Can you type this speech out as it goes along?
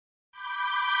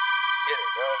get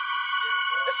it, bro.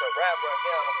 It's a rap right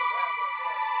now.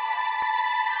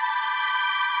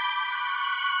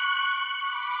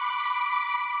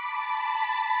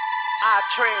 I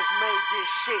transmade this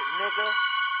shit, nigga.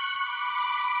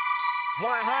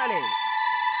 100.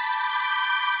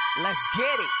 Let's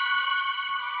get it.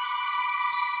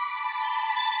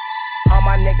 All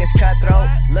my niggas cutthroat,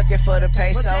 looking for the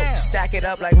peso. Stack it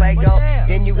up like Lego,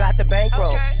 then you got the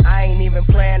bankroll. I ain't even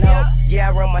playing ho. Yeah,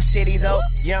 I run my city though.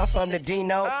 Yeah, I'm from the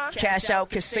Dino, cash out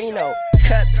casino.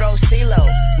 Cutthroat CeeLo,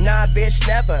 nah bitch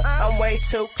never. I'm way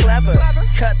too clever.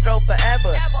 Cutthroat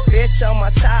forever, bitch on my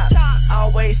top,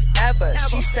 always ever.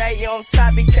 She stay on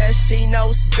top because she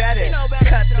knows better.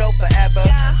 Cutthroat forever,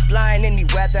 flying any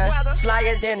weather,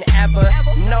 flyer than ever.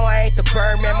 No, I ain't the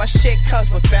Birdman, my shit comes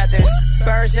with feathers.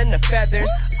 Birds and the feathers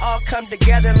all come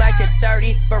together like a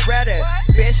 30 Beretta.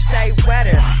 Bitch stay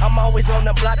wetter. I'm always on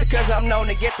the block because I'm known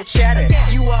to get the cheddar.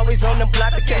 You always on the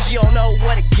block because you don't know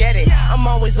where to get it. I'm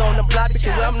always on the block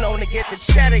because I'm known to get the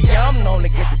cheddar. Yeah, I'm known to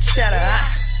get the cheddar.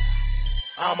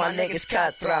 All my niggas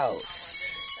cutthroats.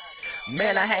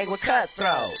 Man, I hang with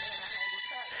cutthroats.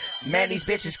 Man, these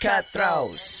bitches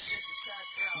cutthroats.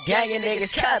 Gang of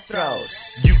niggas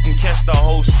cutthroats. You can catch the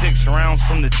whole 6 rounds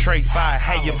from the tray 5.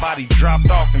 Had your body dropped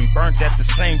off and burnt at the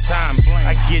same time.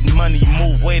 I get money,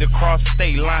 move weight across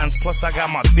state lines. Plus I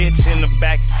got my bitch in the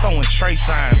back throwing tray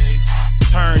signs.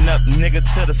 Turn up, nigga,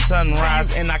 to the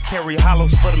sunrise. And I carry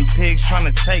hollows for them pigs trying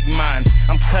to take mine.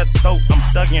 I'm cutthroat, I'm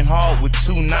thugging hard with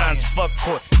 2 9s. Fuck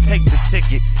court, take the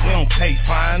ticket, we don't pay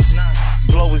fines.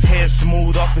 Blow his head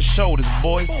smooth off his shoulders,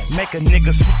 boy. Make a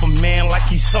nigga Superman like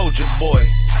he's Soldier Boy.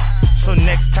 So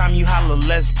next time you holler,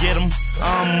 let's get him.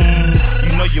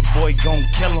 You know your boy gon'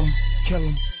 kill him.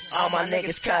 All my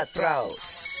niggas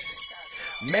cutthroats.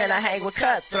 Man, I hang with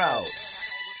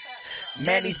cutthroats.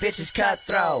 Man, these bitches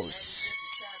cutthroats.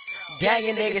 Gang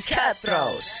of niggas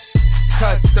cutthroats.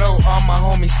 Cutthroat, all my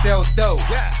homies sell dope.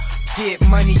 Get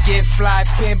money, get fly,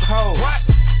 pimp hoes.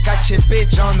 Got your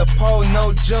bitch on the pole,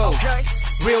 no joke.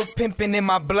 Real pimpin' in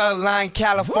my bloodline,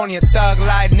 California thug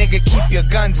life, nigga, keep your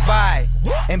guns by.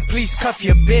 And please cuff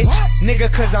your bitch, nigga,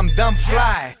 cause I'm dumb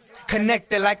fly.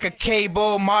 Connected like a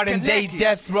cable, modern day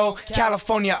death row.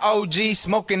 California OG,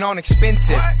 smoking on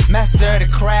expensive. Master of the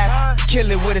craft,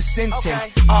 kill it with a sentence.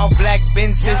 All black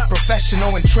Benzes,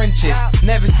 professional in trenches.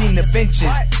 Never seen the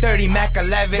benches, 30 Mac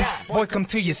 11s, boy come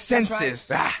to your senses.